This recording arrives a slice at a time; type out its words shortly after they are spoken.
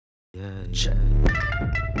Check.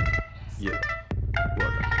 Yeah.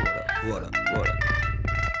 What up?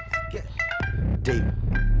 Get David,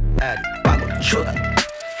 Addy, Pagolchoda,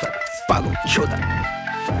 facts, Pagolchoda,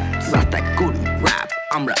 facts. Rasta Kuri rap,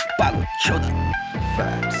 amra Pagolchoda,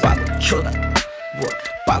 facts, Pagolchoda, what?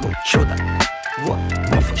 Pagolchoda, what?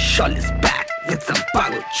 Mofoshol is back with some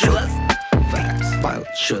Pagolchodas, facts,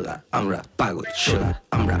 Pagolchoda, amra Pagolchoda,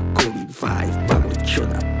 amra Kuri vibe,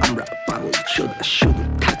 Pagolchoda, amra Pagolchoda, শুধু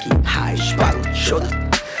থাকি high Pagolchoda.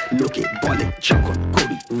 লোকে বলে যখন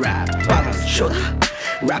করি rap Pagolchoda,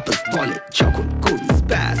 rappers বলে যখন করি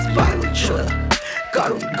spaz Pagolchoda,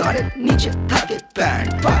 কারণ গানের নিচে থাকে ব্যান্ড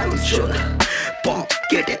Pagolchoda,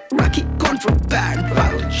 পকেটে রাখি contraband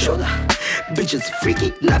Pagolchoda, bitches freaky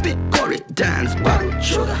ল্যাপে করে dance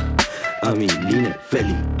Pagolchoda. আমি leaning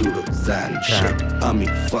ফেলি দুটো sand shit, আমি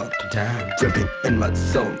fucked dripping in my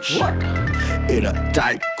zone shit, এরা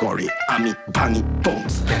type করে আমি ভাঙি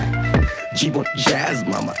bones. জীবন জ্যাজ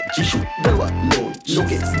মামা যিশু দেওয়া লোন,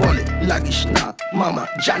 লোকে বলে লাগিস না মামা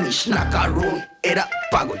জানিস না কারণ এরা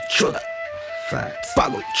Pagolchoda,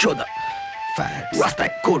 Pagolchoda,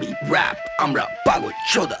 রাস্তায় করি rap আমরা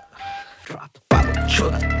Pagolchoda,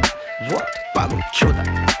 Pagolchoda, what? Pagolchoda,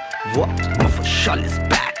 what? Mofoshol is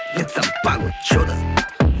back with some Pagolchodas,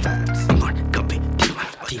 আমার কাপে দিওয়ান,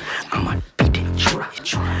 আমার পিঠে ছোড়া,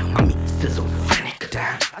 আমি schizophrenic,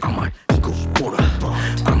 আমার ইগো পোড়া,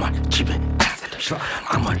 আমার জিভে অ্যাসিড,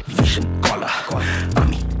 আমার ভিশন কলা,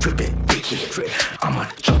 আমি ট্রিপে দেখি আমার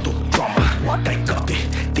যত ড্রামা, তাই কাপে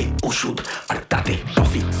দে ওষুধ আর তাতে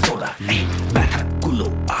টফি সোডা, এই ব্যথাগুলো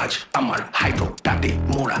আজ আমার হাইড্রোটাতে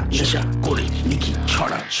মোড়া, নেশা করে লিখি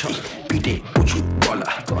ছড়া, পিঠে উঁচু গলা,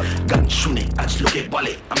 গান শুনে আজ লোকে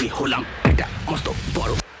বলে আমি হলাম একটা মস্ত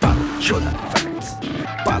বড় Pagolchoda, facts,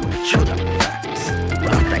 Pagolchoda, facts.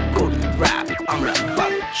 রাস্তায় করি rap আমরা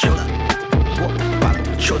Pagolchoda, what?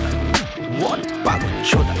 Pagolchoda, what?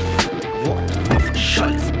 Pagolchoda, what?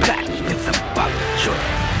 Mofoshol is back with some Pagolchoda.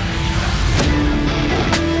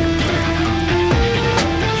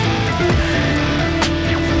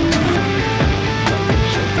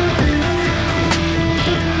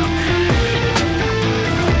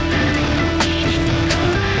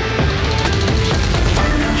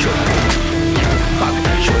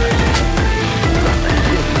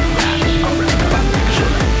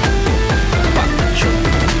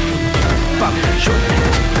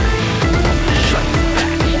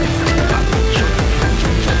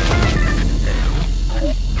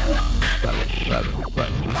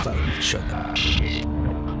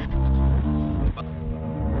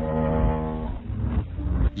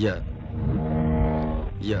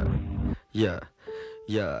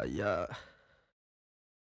 Yeah.